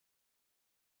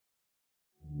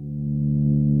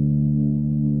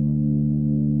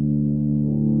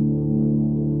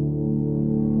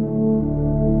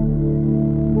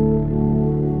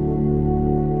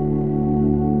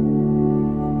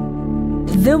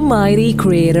The mighty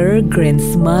creator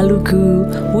grants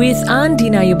Maluku with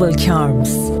undeniable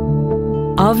charms,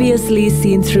 obviously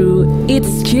seen through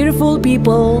its cheerful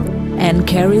people and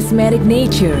charismatic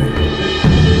nature.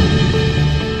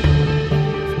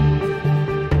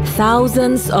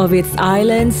 Thousands of its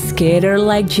islands scatter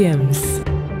like gems.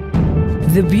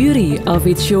 The beauty of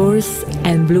its shores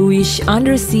and bluish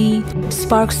undersea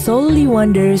sparks soully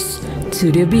wonders to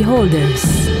the beholders.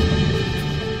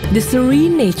 The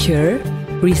serene nature,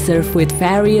 reserved with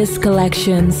various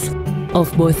collections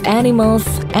of both animals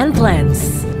and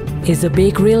plants, is a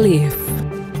big relief.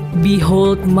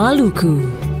 Behold Maluku,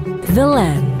 the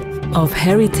land of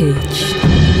heritage.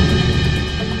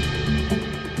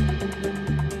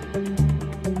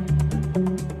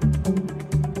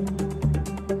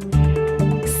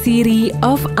 City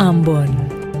of Ambon.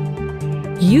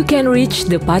 You can reach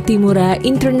the Pattimura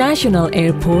International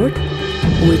Airport,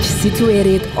 which is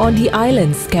situated on the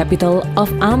island's capital of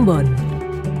Ambon,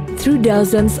 through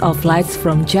dozens of flights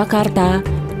from Jakarta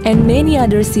and many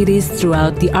other cities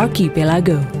throughout the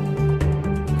archipelago.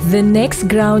 The next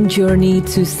ground journey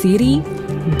to city,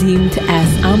 deemed as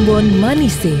Ambon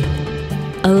Manise,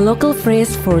 a local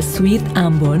phrase for sweet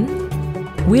Ambon,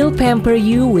 will pamper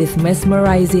you with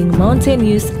mesmerizing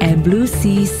mountainous and blue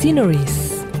sea sceneries.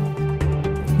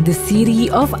 The city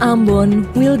of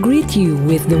Ambon will greet you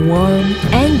with the warm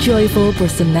and joyful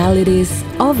personalities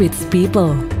of its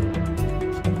people.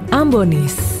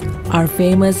 Ambonese are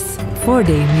famous for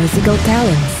their musical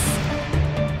talents.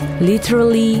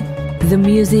 Literally, the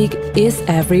music is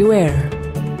everywhere.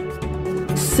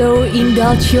 So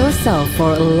indulge yourself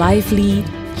for a lively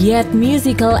yet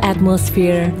musical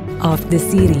atmosphere of the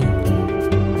city.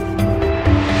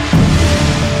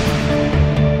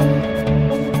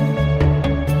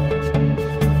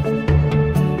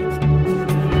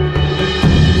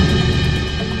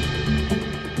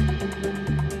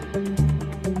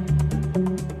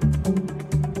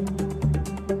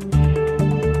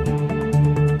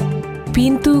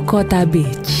 Pintu Kota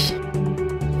Beach.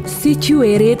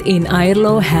 Situated in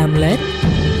Airlo Hamlet,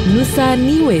 Nusa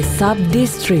Niue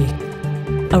Sub-District,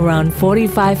 around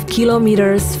 45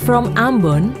 kilometers from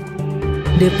Ambon,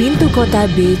 the Pintu Kota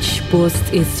Beach boasts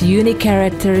its unique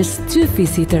characters to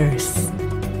visitors.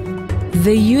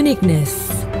 The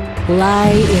uniqueness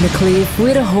lies in a cliff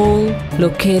with a hole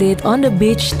located on the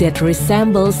beach that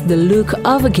resembles the look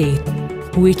of a gate,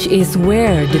 which is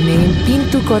where the name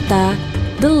Pintu Kota,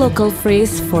 the local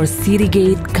phrase for city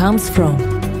gate, comes from.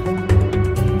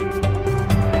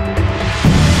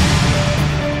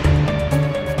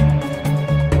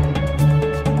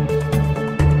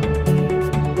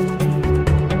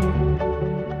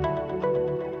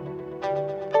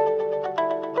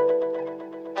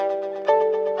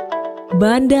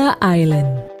 Banda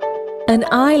Island, an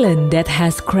island that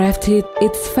has crafted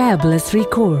its fabulous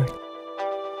record,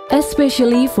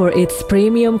 especially for its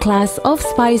premium class of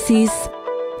spices,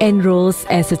 and roles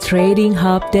as a trading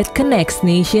hub that connects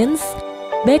nations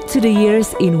back to the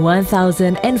years in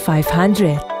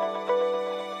 1500.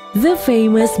 The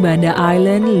famous Banda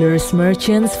Island lures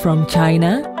merchants from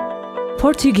China,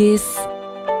 Portuguese,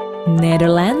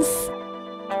 Netherlands,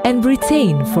 and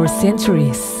Britain for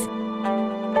centuries.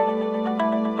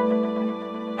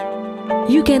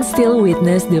 You can still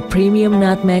witness the premium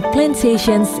nutmeg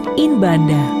plantations in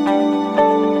Banda.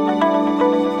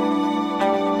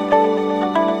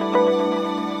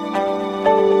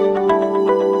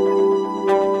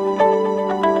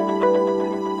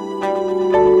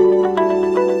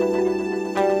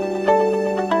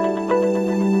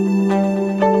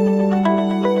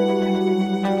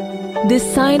 The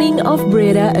signing of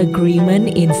Breda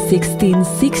Agreement in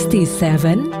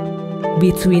 1667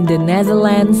 between the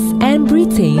Netherlands and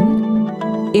Britain,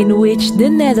 in which the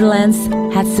Netherlands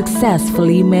had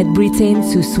successfully met Britain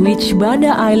to switch Banda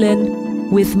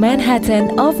Island with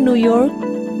Manhattan of New York,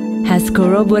 has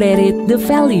corroborated the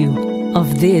value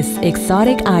of this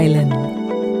exotic island.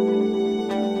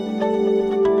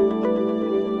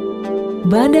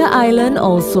 Banda Island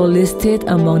also listed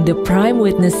among the prime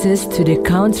witnesses to the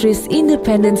country's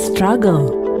independence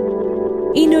struggle.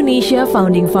 Indonesia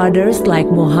founding fathers like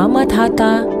Muhammad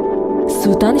Hatta,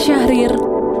 Sultan Syahrir,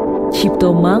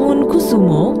 Cipto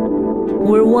Mangunkusumo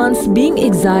were once being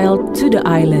exiled to the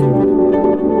island.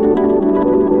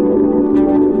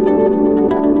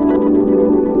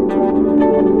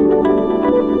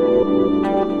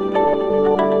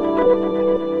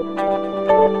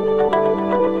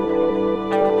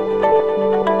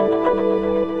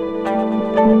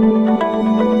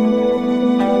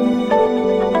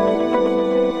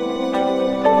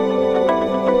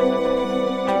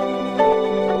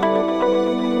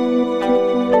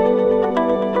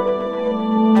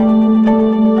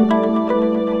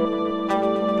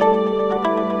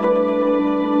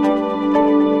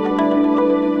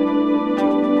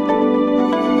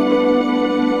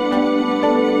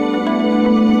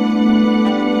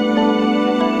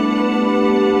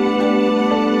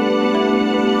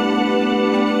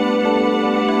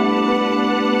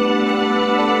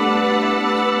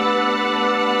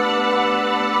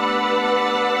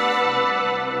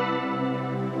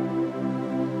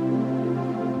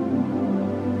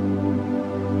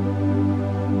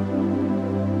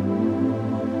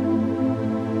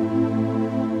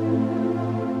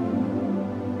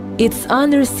 its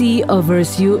undersea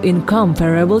offers you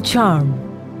incomparable charm.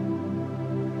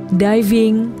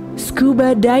 Diving,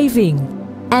 scuba diving,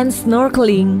 and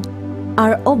snorkeling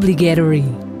are obligatory.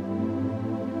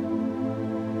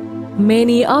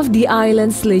 Many of the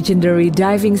island's legendary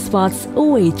diving spots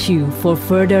await you for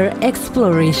further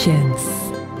explorations.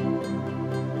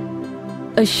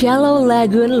 A shallow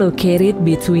lagoon located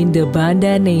between the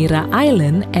Banda Neira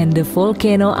Island and the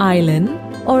Volcano Island,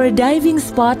 or a diving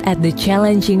spot at the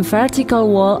challenging vertical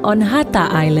wall on Hatta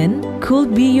Island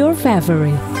could be your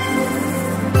favorite.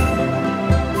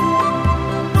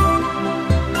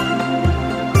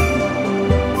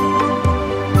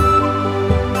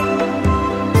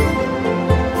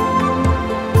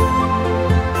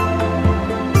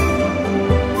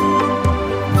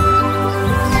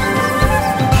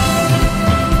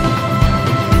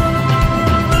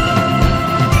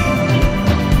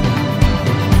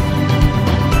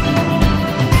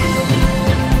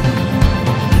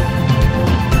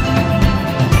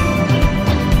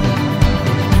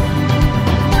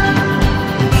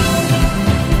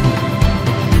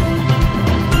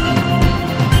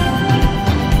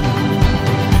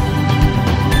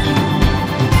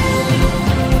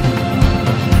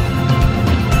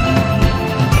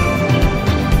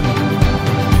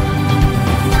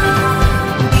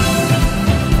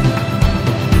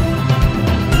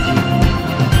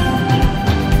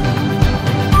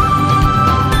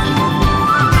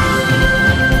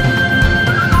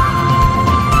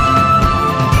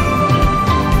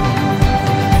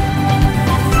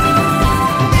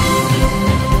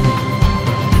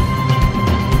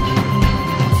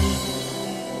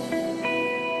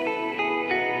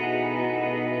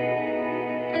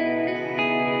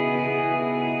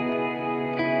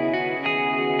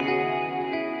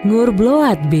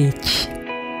 Ngurbloat Beach.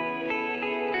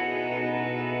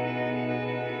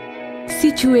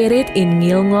 Situated in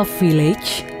Ngilngof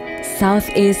Village,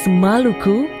 southeast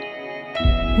Maluku,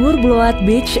 Ngurbloat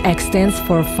Beach extends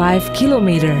for 5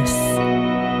 kilometers.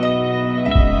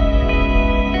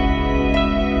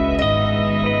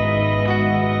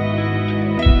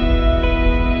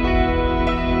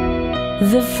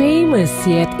 The famous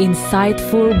yet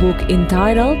insightful book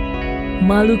entitled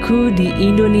Maluku, the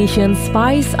Indonesian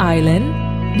Spice Island,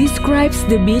 describes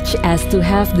the beach as to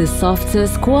have the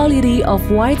softest quality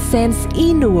of white sands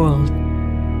in the world.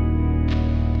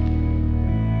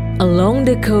 Along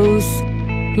the coast,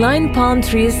 line palm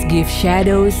trees give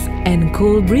shadows and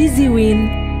cool breezy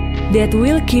wind that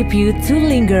will keep you to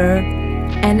linger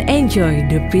and enjoy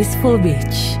the peaceful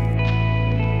beach.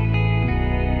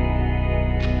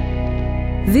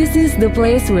 This is the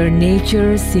place where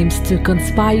nature seems to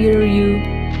conspire you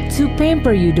to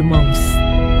pamper you the most.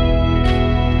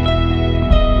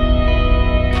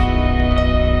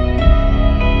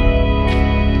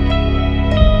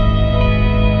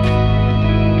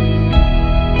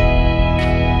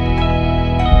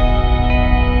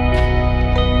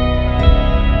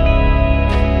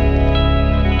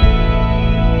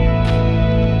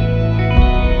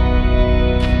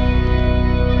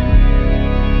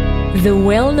 The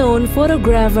well-known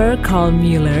photographer Carl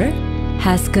Mueller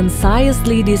has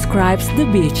concisely described the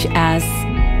beach as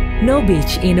no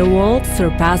beach in the world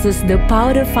surpasses the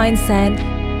powder-fine sand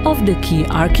of the Key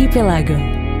Archipelago.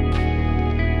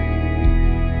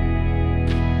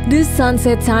 The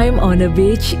sunset time on the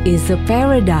beach is a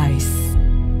paradise.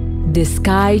 The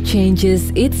sky changes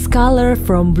its color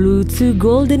from blue to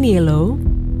golden yellow,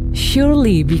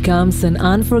 surely becomes an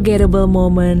unforgettable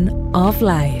moment of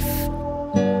life.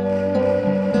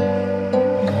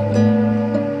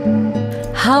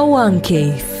 Hawang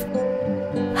Cave.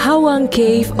 Hawang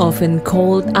Cave, often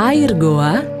called Air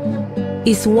Goa,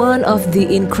 is one of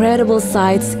the incredible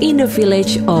sights in the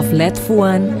village of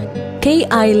Letfuan, K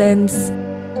Islands,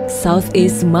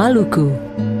 southeast Maluku.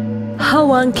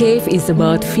 Hawang Cave is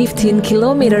about 15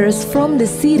 kilometers from the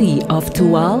city of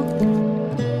Tual,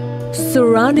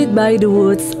 surrounded by the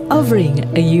woods offering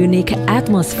a unique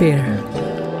atmosphere.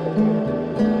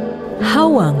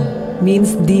 Hawang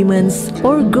means demons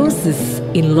or ghosts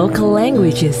in local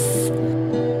languages.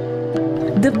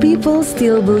 The people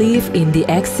still believe in the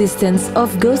existence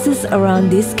of ghosts around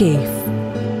this cave.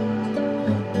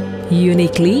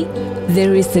 Uniquely,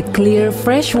 there is a clear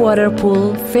freshwater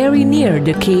pool very near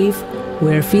the cave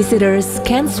where visitors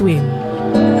can swim.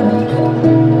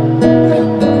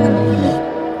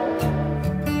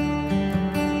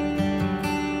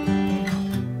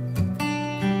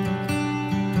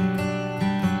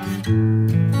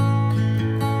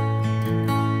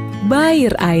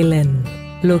 Bair Island.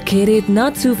 Located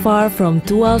not too far from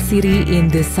Tual City in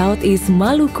the southeast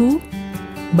Maluku,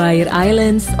 Bair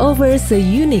Islands offers a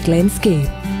unique landscape.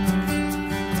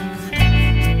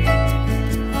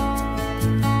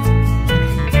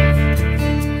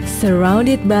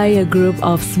 Surrounded by a group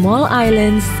of small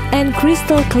islands and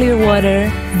crystal clear water,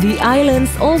 the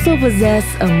islands also possess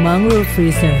a mangrove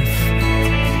reserve.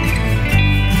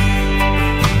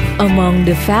 Among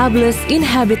the fabulous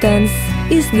inhabitants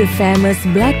is the famous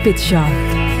black-pit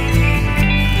shark.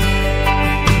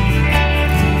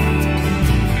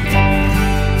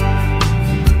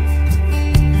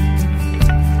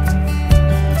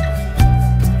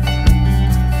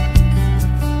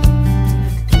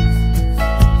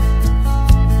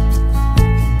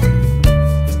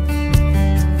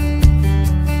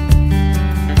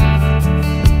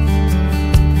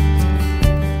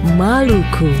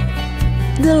 Maluku,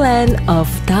 the land of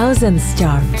thousand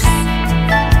charms.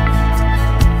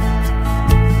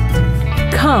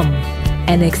 Come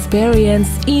and experience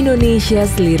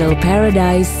Indonesia's little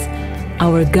paradise,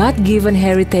 our God-given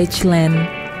heritage land,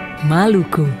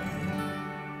 Maluku.